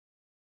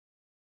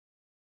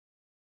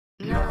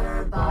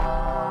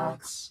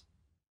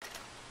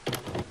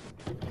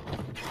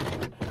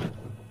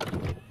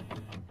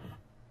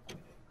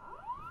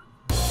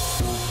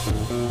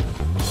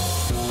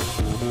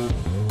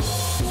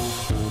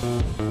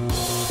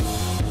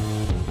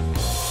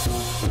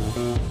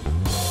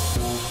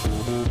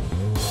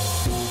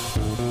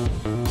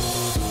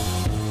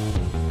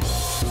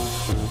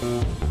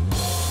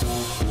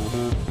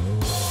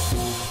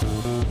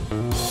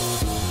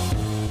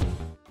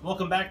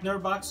back,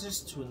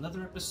 Nerdboxers, to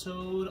another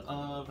episode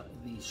of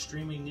the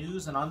streaming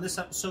news. And on this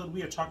episode,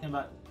 we are talking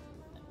about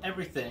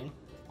everything,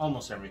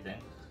 almost everything,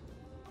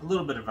 a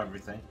little bit of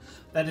everything,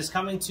 that is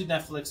coming to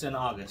Netflix in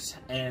August.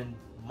 And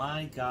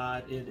my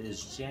God, it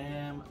is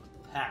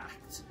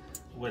jam-packed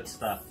with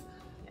stuff.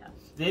 Yeah.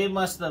 They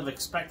must have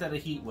expected a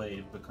heat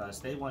wave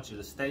because they want you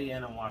to stay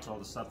in and watch all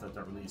the stuff that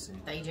they're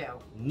releasing. They do.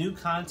 New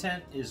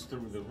content is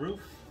through the roof.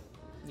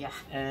 Yeah.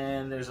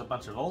 And there's a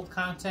bunch of old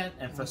content,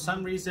 and for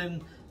some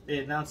reason, they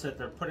announced that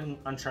they're putting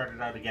Uncharted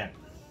out again.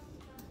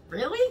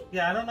 Really?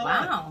 Yeah, I don't know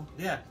Wow.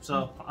 why. Yeah,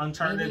 so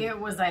Uncharted... Maybe it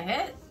was a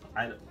hit.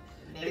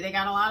 Maybe they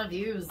got a lot of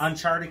views.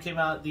 Uncharted came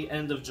out at the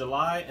end of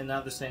July, and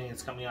now they're saying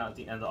it's coming out at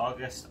the end of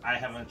August. I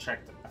haven't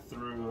checked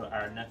through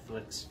our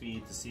Netflix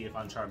feed to see if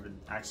Uncharted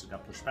actually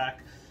got pushed back.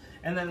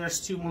 And then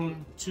there's two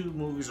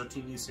movies or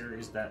TV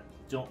series that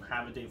don't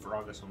have a date for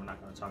August, and we're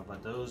not going to talk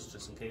about those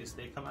just in case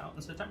they come out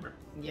in September.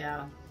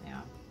 Yeah,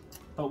 yeah.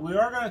 But we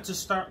are going to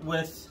start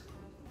with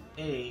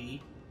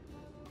a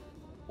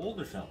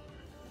older film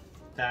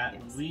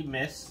that we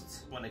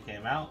missed when it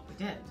came out. We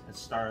did. It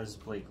stars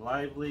Blake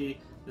Lively.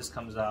 This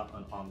comes out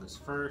on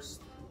August 1st.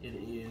 It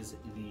is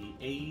The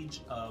Age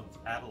of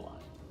Adaline.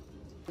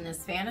 In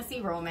this fantasy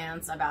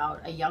romance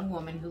about a young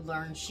woman who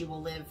learns she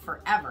will live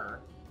forever,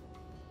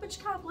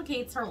 which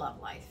complicates her love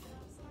life.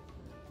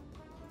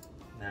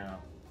 Now,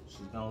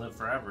 she's gonna live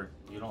forever.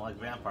 You don't like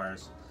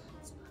vampires.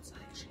 It's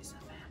like she's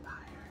a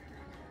vampire.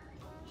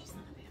 She's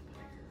not a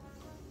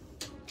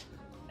vampire.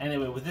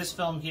 Anyway, with this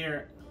film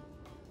here,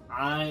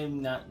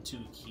 I'm not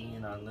too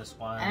keen on this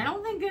one. And I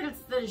don't think that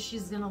it's that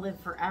she's gonna live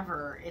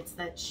forever. It's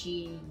that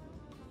she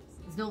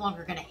is no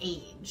longer gonna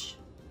age.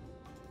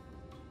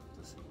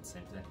 It's the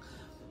same thing.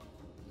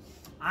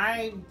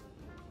 I'm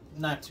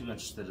not too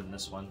interested in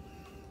this one.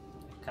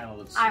 It kind of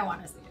looks... I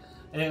want to see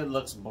it. It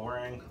looks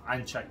boring.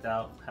 I'm checked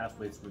out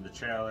halfway through the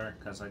trailer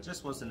because I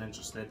just wasn't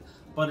interested.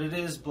 But it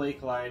is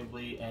Blake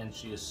Lively, and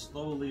she has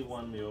slowly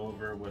won me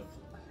over with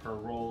her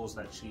roles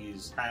that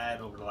she's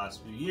had over the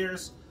last few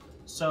years.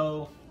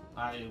 So,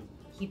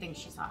 He thinks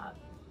she's hot.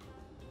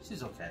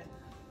 she's okay.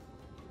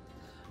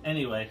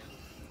 Anyway.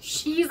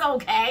 She's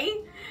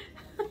okay?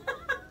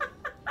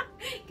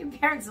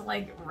 Compared to,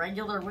 like,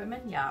 regular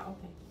women? Yeah,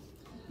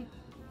 okay.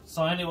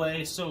 So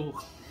anyway,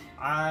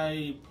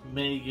 I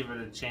may give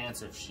it a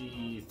chance. If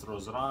she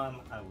throws it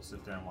on, I will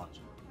sit there and watch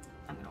it.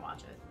 I'm gonna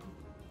watch it.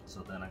 So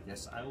then I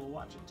guess I will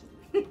watch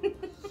it too.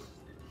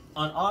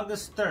 On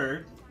August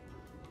 3rd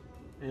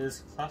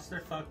is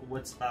Clusterf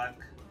Woodstock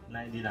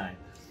 99.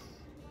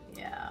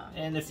 Yeah.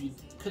 And if you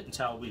couldn't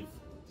tell, we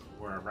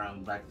were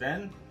around back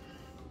then.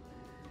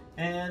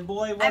 And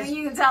boy, was... I mean,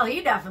 you can tell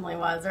he definitely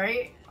was,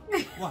 right?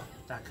 What?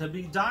 That could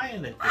be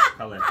dyeing it this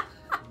color.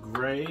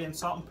 Gray and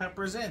salt and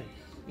pepper's in.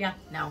 Yeah,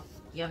 no.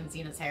 You haven't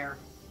seen his hair.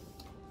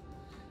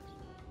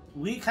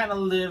 We kind of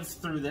lived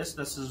through this.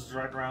 This is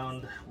right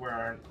around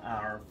where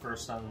our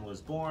first son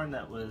was born.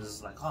 That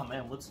was like, oh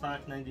man,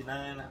 Woodstock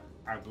 99.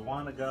 I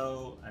want to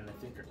go. And I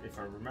think, if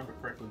I remember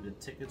correctly, the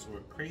tickets were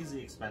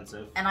crazy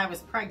expensive. And I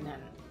was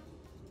pregnant.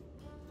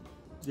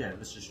 Yeah,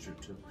 this is true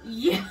too.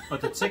 Yeah.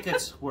 But the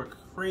tickets were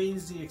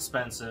crazy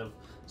expensive,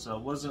 so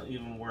it wasn't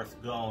even worth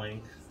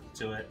going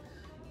to it.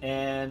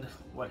 And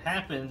what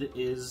happened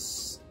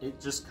is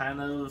it just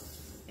kind of...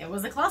 It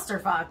was a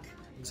clusterfuck.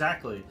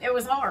 Exactly. It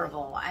was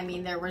horrible. I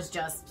mean, there was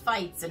just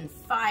fights and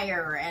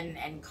fire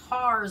and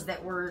cars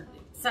that were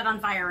set on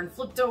fire and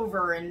flipped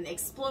over and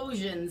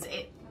explosions.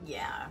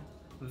 Yeah.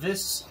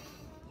 This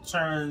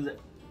turned...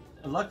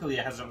 Luckily,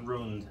 it hasn't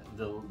ruined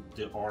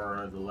the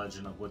aura, the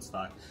legend of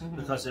Woodstock,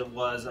 because it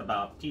was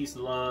about peace,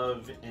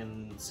 love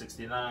in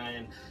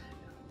 '69,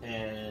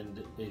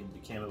 and it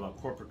became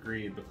about corporate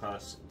greed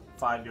because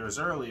 5 years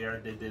earlier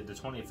they did the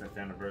 25th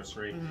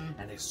anniversary,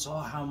 and they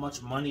saw how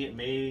much money it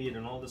made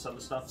and all this other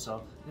stuff.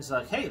 So it's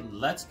like, hey,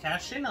 let's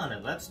cash in on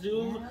it. Let's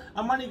do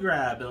a money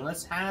grab, and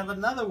let's have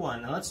another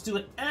one, and let's do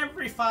it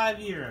every 5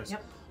 years.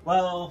 Yep.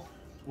 Well,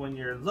 when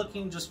you're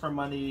looking just for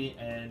money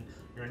and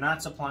you're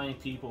not supplying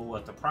people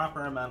with the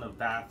proper amount of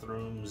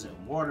bathrooms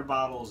and water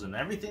bottles and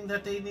everything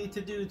that they need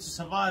to do to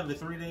survive a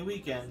 3-day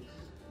weekend,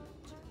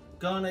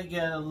 gonna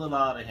get a little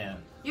out of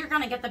hand. You're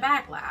gonna get the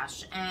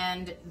backlash,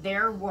 and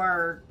there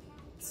were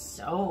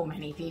so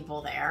many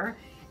people there,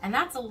 and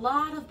that's a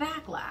lot of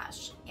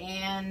backlash.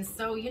 And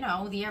so, you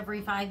know, the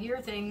every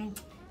 5-year thing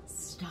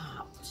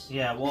stopped.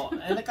 Yeah, well,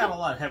 and it got a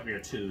lot heavier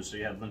too. So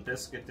you have Limp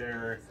Bizkit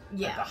there at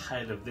the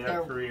height of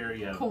their career.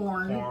 You have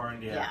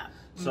Korn, yeah.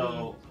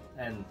 So,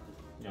 and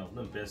you know,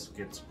 Limp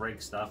Bizkit's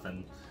break stuff,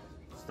 and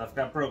stuff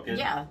got broken,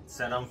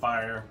 set on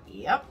fire,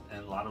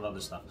 and a lot of other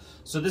stuff.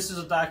 So this is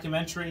a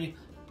documentary.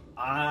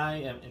 I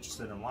am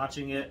interested in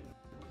watching it.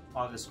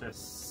 August 5th,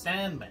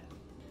 Sandman.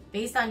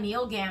 Based on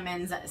Neil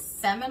Gaiman's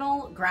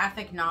seminal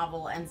graphic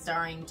novel and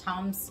starring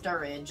Tom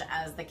Sturridge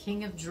as the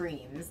King of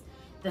Dreams,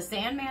 The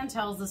Sandman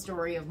tells the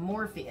story of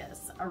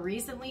Morpheus, a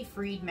recently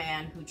freed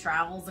man who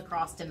travels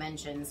across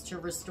dimensions to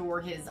restore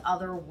his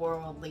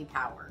otherworldly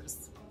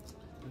powers.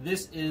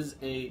 This is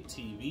a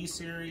TV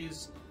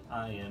series.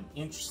 I am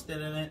interested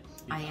in it.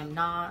 I am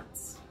not.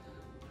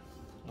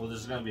 well,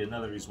 there's going to be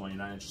another reason why you're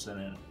not interested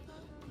in it.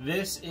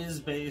 This is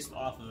based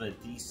off of a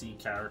DC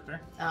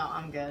character. Oh,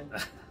 I'm good.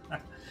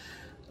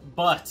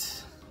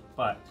 But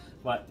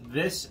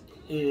this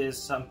is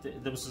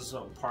something. This was a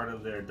part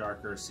of their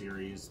darker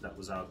series that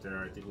was out there.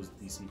 I think it was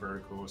DC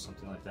Vertigo or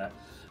something like that.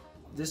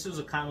 This was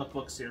a comic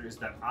book series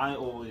that I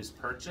always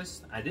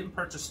purchased. I didn't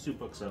purchase 2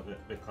 books of it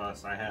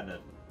because I had a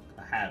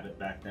habit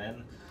back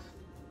then.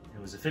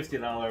 It was a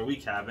 $50 a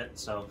week habit,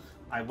 so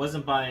I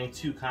wasn't buying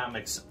 2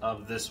 comics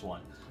of this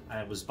one.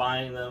 I was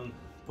buying them,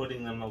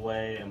 putting them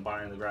away, and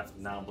buying the graphic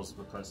novels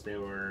because they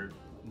were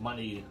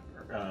money.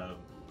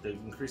 They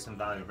increased in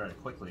value very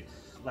quickly.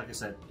 Like I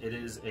said, it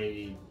is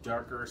a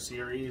darker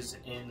series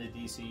in the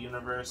DC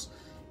universe,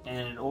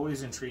 and it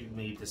always intrigued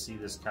me to see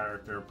this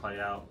character play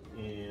out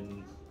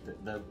in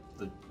the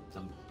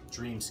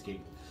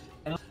dreamscape.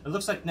 And it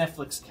looks like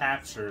Netflix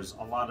captures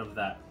a lot of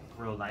that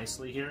real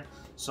nicely here,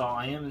 so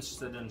I am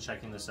interested in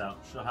checking this out.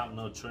 She'll have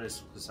no choice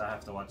because I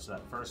have to watch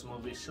that first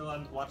movie. She'll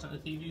end up watching the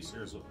TV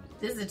series with me.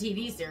 This is a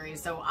TV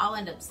series, so I'll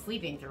end up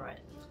sleeping through it.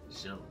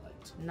 She'll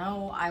like to.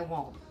 No, I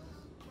won't.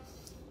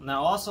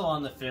 Now, also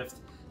on the 5th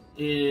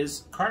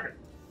is Carter.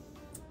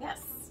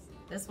 Yes,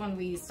 this one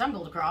we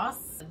stumbled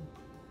across.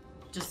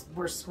 Just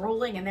were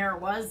scrolling and there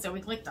it was, so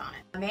we clicked on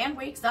it. A man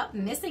wakes up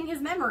missing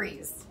his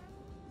memories.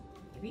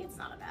 Maybe it's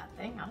not a bad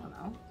thing, I don't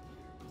know.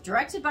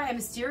 Directed by a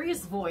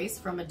mysterious voice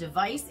from a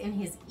device in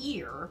his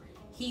ear,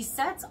 he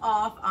sets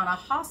off on a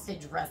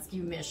hostage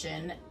rescue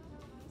mission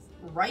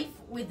rife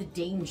with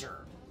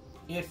danger.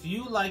 If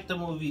you like the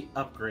movie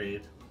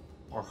Upgrade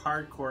or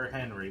Hardcore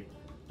Henry,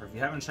 or if you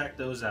haven't checked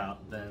those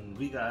out, then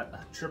we got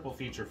a triple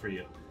feature for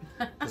you.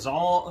 Because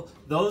all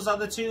those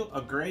other 2 are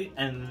great,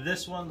 and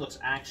this one looks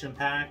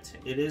action-packed.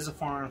 It is a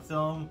foreign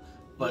film,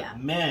 but yeah.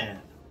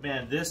 man,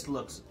 this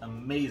looks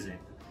amazing.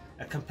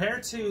 And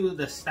compared to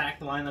the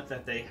stacked lineup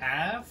that they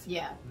have,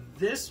 yeah,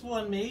 this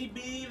one may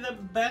be the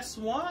best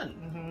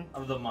one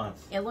of the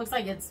month. It looks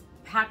like it's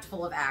packed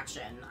full of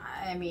action.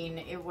 I mean,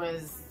 it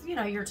was, you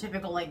know, your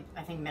typical, like,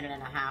 I think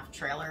minute-and-a-half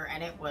trailer,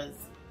 and it was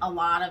a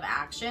lot of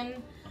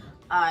action.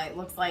 It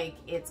looks like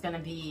it's going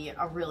to be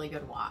a really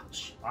good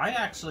watch. I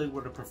actually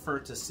would have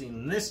preferred to see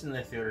this in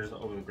the theaters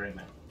over The Gray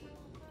Man.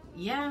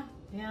 Yeah,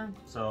 yeah.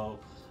 So,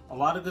 a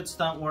lot of good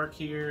stunt work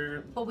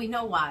here. But we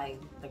know why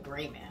The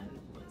Gray Man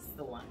was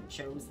the one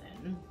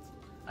chosen.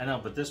 I know,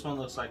 but this one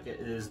looks like it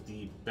is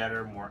the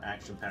better, more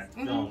action-packed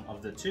film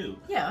of the 2.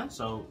 Yeah.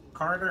 So,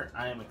 Carter,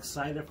 I am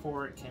excited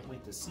for it. Can't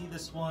wait to see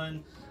this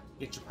one.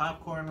 Get your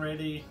popcorn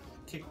ready,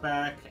 kick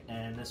back,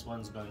 and this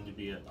one's going to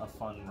be a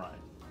fun ride.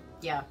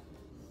 Yeah.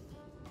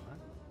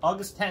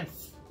 August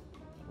 10th,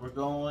 we're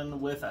going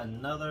with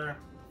another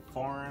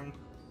foreign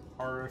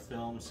horror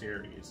film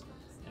series,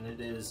 and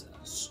it is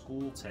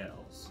School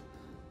Tales.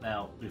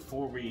 Now,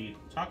 before we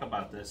talk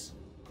about this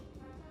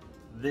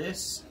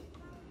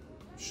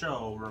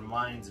show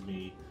reminds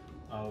me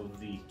of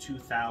the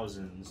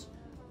 2000s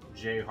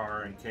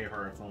J-horror and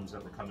K-horror films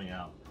that were coming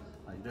out.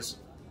 Like this,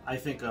 I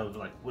think of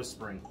like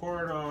Whispering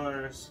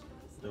Corridors,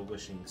 The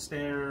Wishing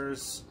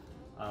Stairs,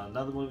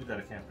 another movie that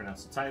I can't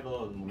pronounce the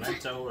title,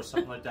 Memento or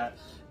something like that.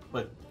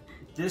 But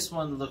this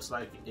one looks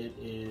like it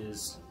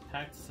is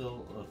packed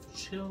full of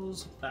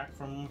chills back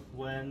from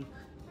when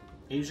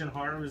Asian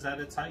horror was at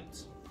its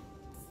height.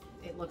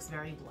 It looks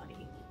very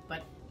bloody,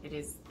 but it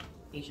is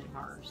Asian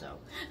horror, so.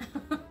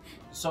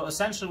 So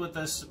essentially with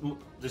this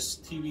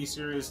TV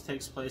series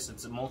takes place,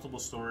 it's multiple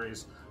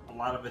stories. A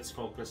lot of it's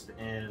focused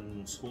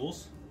in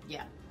schools.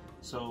 Yeah.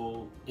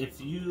 So if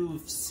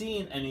you've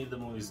seen any of the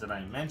movies that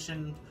I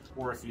mentioned,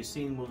 or if you've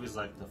seen movies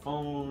like The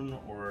Phone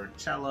or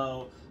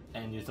Cello,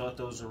 and you thought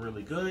those were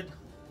really good,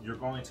 you're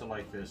going to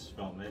like this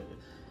film.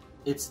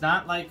 It's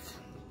not like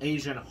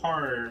Asian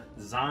horror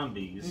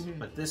zombies,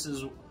 but this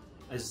is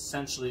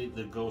essentially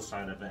the ghost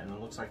side of it, and it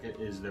looks like it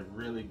is the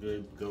really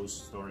good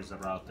ghost stories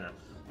that are out there.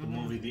 The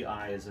movie The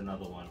Eye is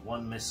another one.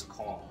 One Missed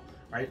Call,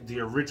 right?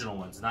 The original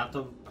ones, not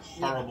the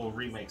horrible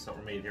remakes that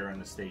were made here in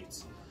the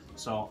States.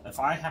 So if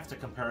I have to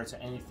compare it to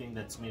anything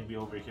that's maybe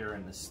over here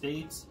in the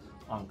States,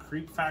 on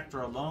creep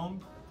factor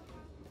alone,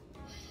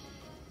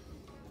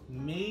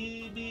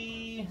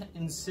 maybe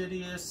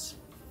Insidious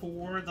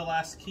 4, The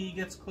Last Key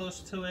gets close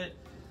to it.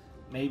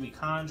 Maybe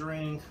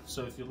Conjuring.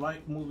 So if you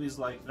like movies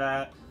like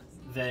that,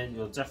 then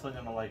you're definitely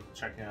going to like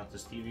checking out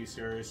this TV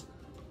series.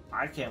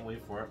 I can't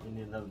wait for it. We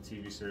need another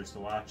TV series to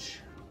watch.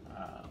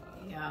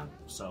 Yeah.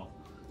 So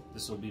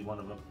this will be one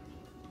of them.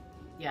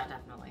 Yeah,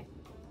 definitely.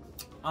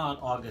 On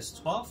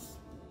August 12th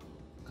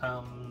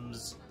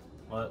comes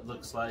what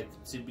looks like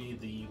to be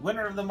the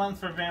winner of the month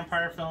for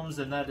vampire films,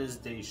 and that is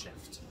Day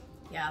Shift.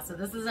 Yeah, so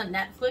this is a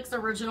Netflix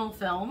original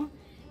film,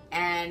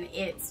 and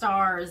it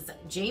stars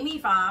Jamie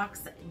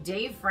Foxx,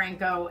 Dave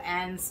Franco,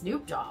 and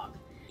Snoop Dogg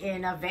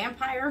in a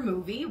vampire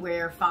movie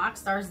where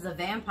Fox stars as a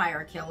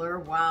vampire killer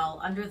while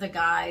under the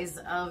guise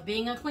of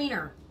being a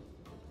cleaner.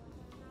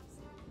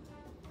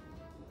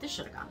 This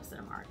should have gone to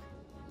Cinemark.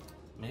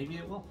 Maybe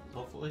it will,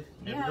 hopefully.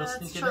 Maybe they'll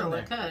sneak it in there.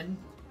 It could.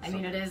 I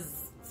mean, it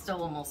is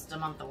still almost a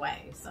month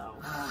away, so.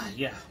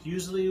 Yeah,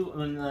 usually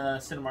when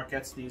Cinemark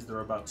gets these,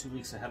 they're about 2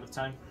 weeks ahead of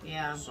time.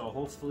 Yeah. So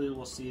hopefully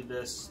we'll see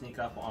this sneak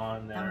up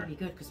on there. That would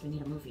be good because we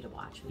need a movie to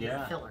watch. We need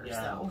a filler,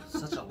 so.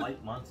 Such a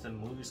light month and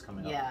movies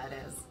coming up. Yeah, it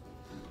is.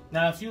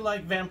 Now, if you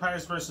like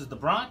Vampires vs. the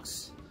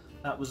Bronx,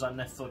 that was on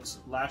Netflix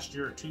last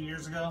year or 2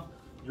 years ago,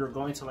 you're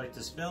going to like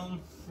this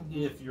film.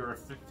 If you're a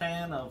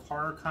fan of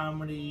horror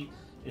comedy,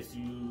 if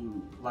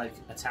you like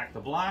Attack the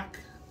Block,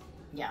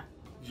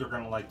 you're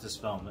going to like this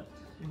film.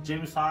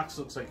 Jamie Foxx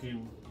looks like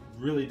he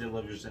really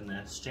delivers in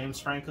this. James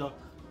Franco,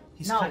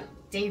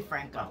 Dave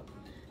Franco.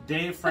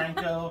 Dave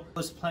Franco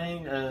was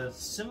playing a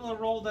similar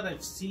role that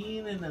I've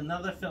seen in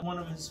another film, one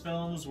of his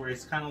films, where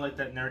he's kind of like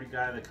that nerdy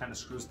guy that kind of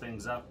screws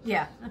things up.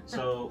 Yeah.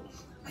 So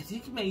I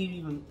think maybe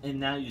even, and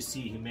Now You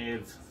See, he may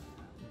have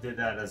did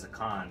that as a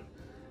con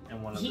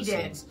in one of the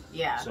scenes.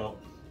 Yeah. So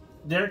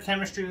their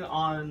chemistry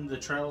on the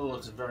trailer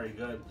looks very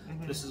good.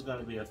 This is going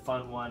to be a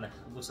fun one. It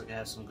looks like it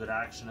has some good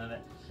action in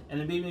it. And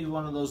it may be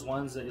one of those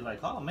ones that you're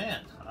like, oh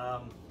man, I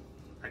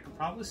could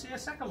probably see a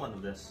second one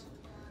of this.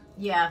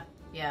 Yeah,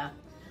 yeah.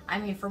 I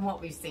mean, from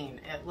what we've seen,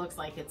 it looks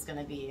like it's going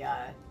to be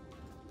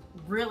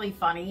really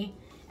funny.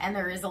 And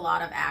there is a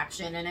lot of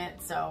action in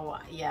it. So,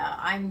 yeah,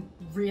 I'm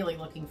really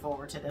looking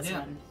forward to this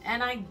one.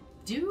 And I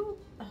do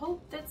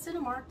hope that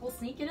Cinemark will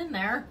sneak it in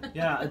there.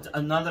 Yeah, it's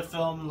another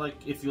film, like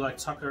if you like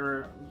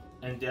Tucker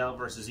and Dale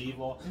versus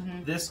Evil,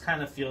 this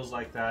kind of feels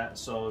like that.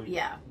 So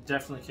yeah,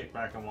 definitely kick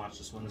back and watch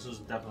this one. This is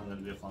definitely going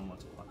to be a fun one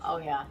to watch. Oh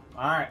yeah.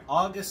 All right,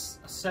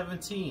 August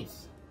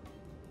 17th.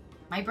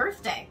 My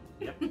birthday.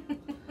 Yep.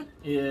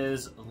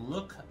 Is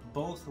Look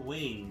Both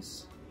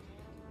Ways.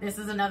 This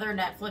is another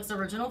Netflix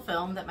original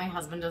film that my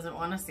husband doesn't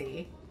want to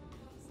see.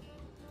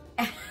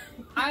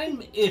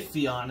 I'm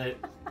iffy on it.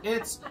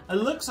 It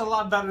looks a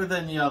lot better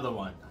than the other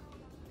one.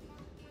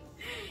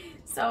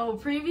 So,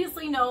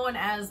 previously known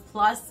as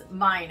Plus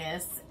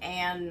Minus,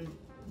 and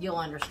you'll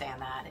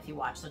understand that if you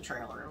watch the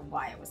trailer,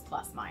 why it was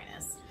Plus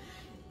Minus.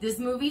 This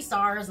movie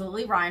stars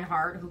Lily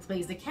Reinhart, who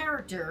plays a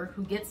character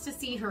who gets to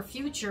see her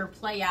future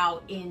play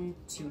out in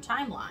 2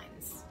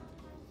 timelines.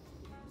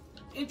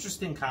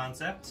 Interesting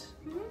concept.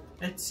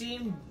 It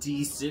seemed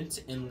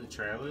decent in the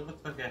trailer. It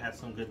looked like it had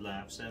some good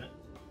laughs in it.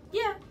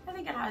 Yeah, I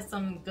think it has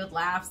some good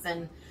laughs,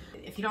 and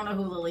if you don't know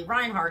who Lily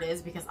Reinhart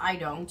is, because I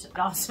don't, it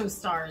also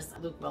stars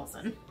Luke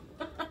Wilson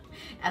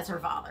as her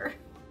father,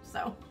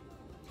 so.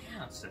 Yeah,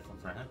 that's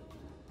different for him.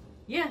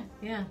 Yeah,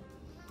 yeah.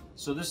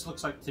 So this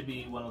looks like to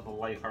be one of the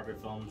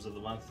lighthearted films of the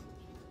month.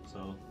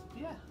 So,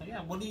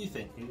 yeah. What do you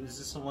think? Is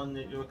this the one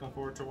that you're looking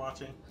forward to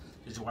watching?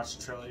 Did you watch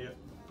the trailer yet?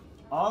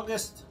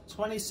 August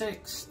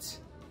 26th.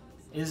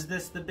 Is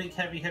this the big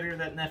heavy hitter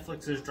that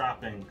Netflix is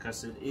dropping?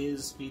 Because it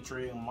is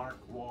featuring Mark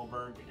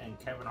Wahlberg and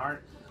Kevin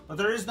Hart. But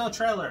there is no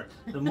trailer.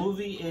 The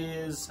movie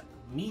is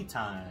Me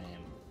Time.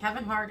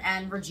 Kevin Hart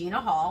and Regina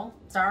Hall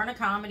star in a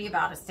comedy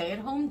about a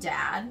stay-at-home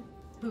dad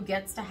who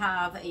gets to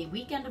have a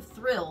weekend of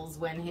thrills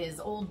when his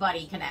old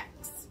buddy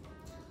connects.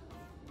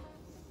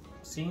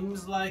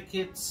 Seems like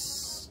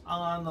it's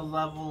on the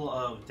level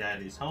of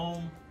Daddy's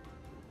Home.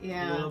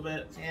 Yeah. A little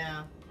bit.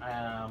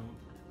 Yeah.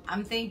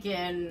 I'm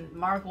thinking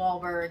Mark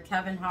Wahlberg,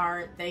 Kevin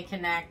Hart, they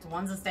connect.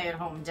 One's a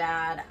stay-at-home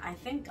dad. I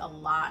think a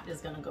lot is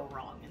going to go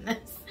wrong in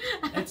this.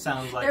 It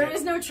sounds like There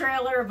is no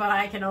trailer, but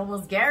I can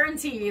almost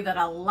guarantee that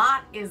a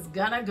lot is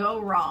going to go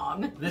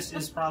wrong. This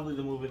is probably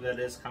the movie that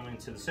is coming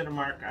to the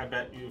Cinemark, I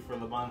bet you, for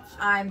the month.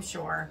 I'm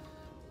sure.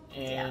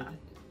 And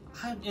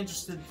I'm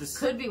interested to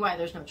see. Could be why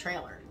there's no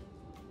trailer.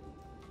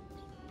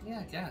 Yeah,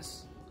 I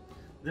guess.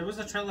 There was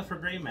a trailer for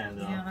Gray Man,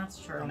 though. Yeah, that's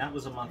true. And that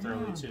was a month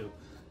early, too.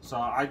 So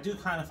I do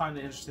kind of find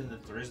it interesting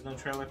that there is no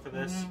trailer for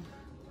this.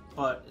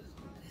 But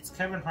it's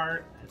Kevin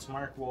Hart, it's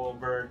Mark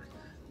Wahlberg.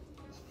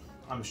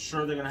 I'm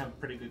sure they're going to have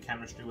pretty good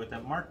chemistry with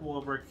them. Mark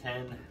Wahlberg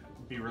can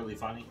be really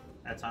funny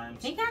at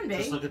times. He can be.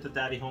 Just look at the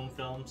Daddy Home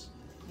films.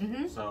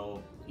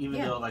 So even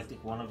though I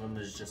think one of them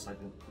is just like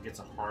gets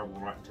a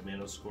horrible Rotten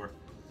Tomatoes score.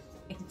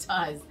 It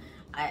does.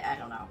 I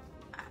don't know.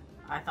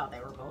 I thought they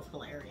were both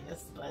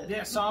hilarious, but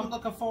yeah. So I'm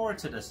looking forward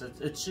to this.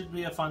 It should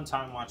be a fun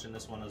time watching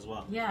this one as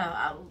well.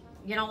 Yeah,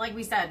 you know, like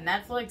we said,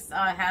 Netflix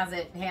has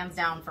it hands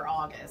down for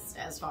August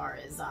as far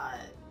as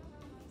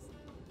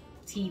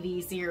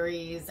TV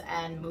series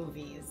and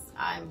movies.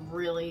 I'm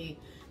really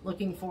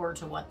looking forward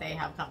to what they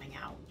have coming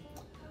out.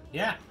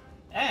 Yeah,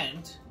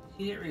 and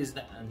here is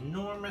the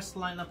enormous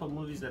lineup of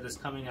movies that is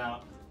coming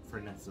out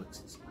for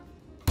Netflix this month.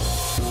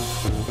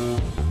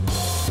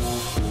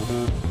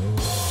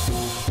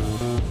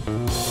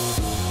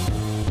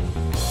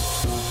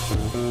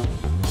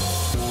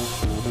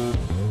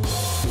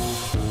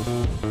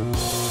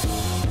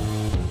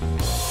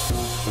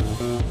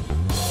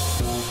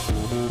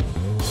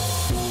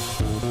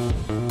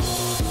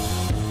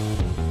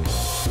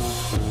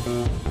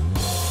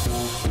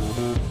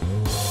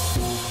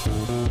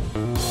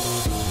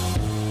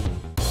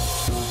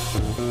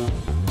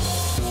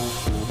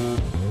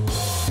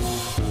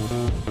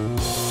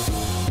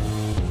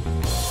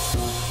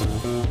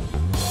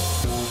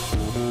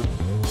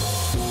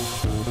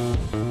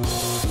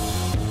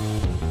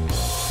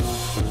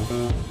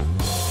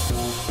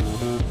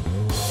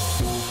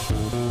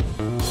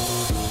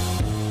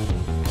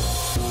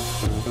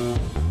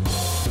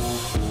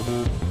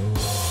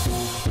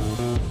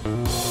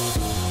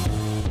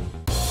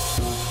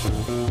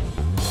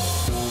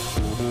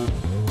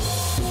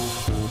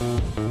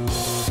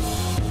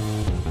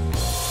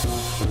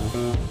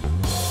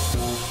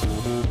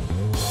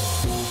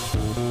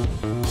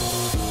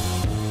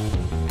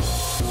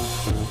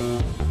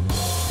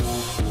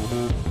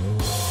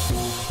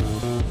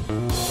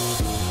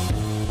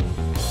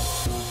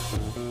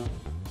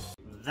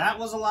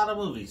 was a lot of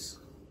movies.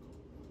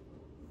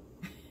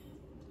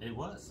 It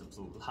was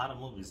a lot of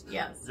movies.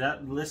 Yes.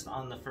 That list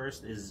on the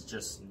first is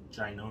just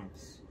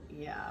ginormous.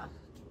 Yeah.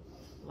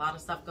 A lot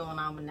of stuff going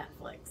on with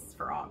Netflix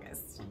for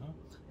August.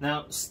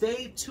 Now,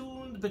 stay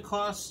tuned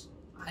because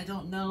I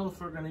don't know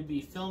if we're going to be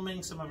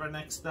filming some of our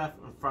next stuff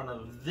in front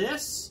of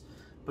this,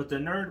 but the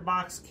Nerd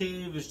Box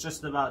Cave is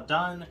just about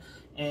done.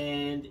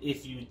 And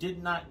if you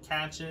did not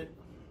catch it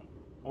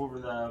over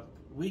the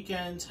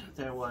weekend,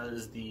 there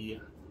was the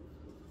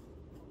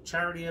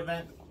charity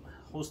event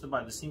hosted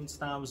by the Scene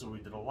Snobs where we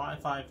did a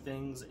live 5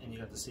 things, and you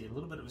got to see a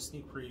little bit of a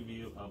sneak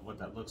preview of what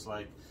that looks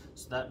like.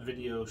 So that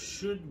video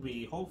should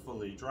be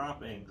hopefully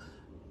dropping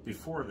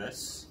before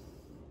this,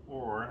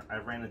 or I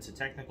ran into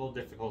technical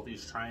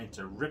difficulties trying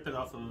to rip it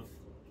off of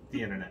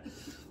the internet.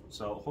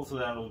 So hopefully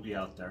that will be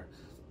out there.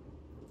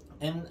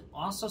 And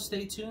also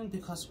stay tuned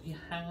because we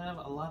have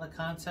a lot of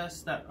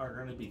contests that are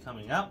going to be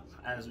coming up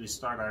as we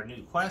start our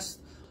new quest.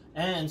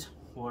 And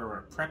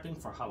we're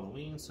prepping for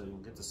Halloween, so you'll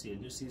get to see a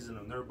new season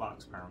of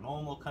Nerdbox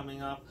Paranormal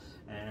coming up,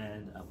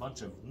 and a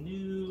bunch of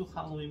new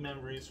Halloween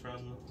memories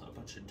from a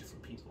bunch of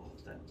different people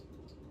that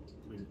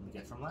we didn't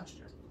get from last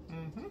year.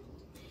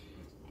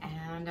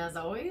 And as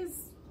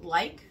always,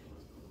 like,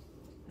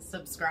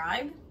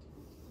 subscribe,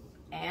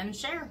 and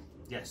share.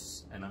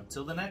 Yes, and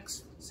until the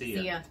next, see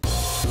ya. See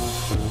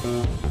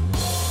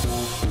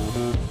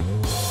ya.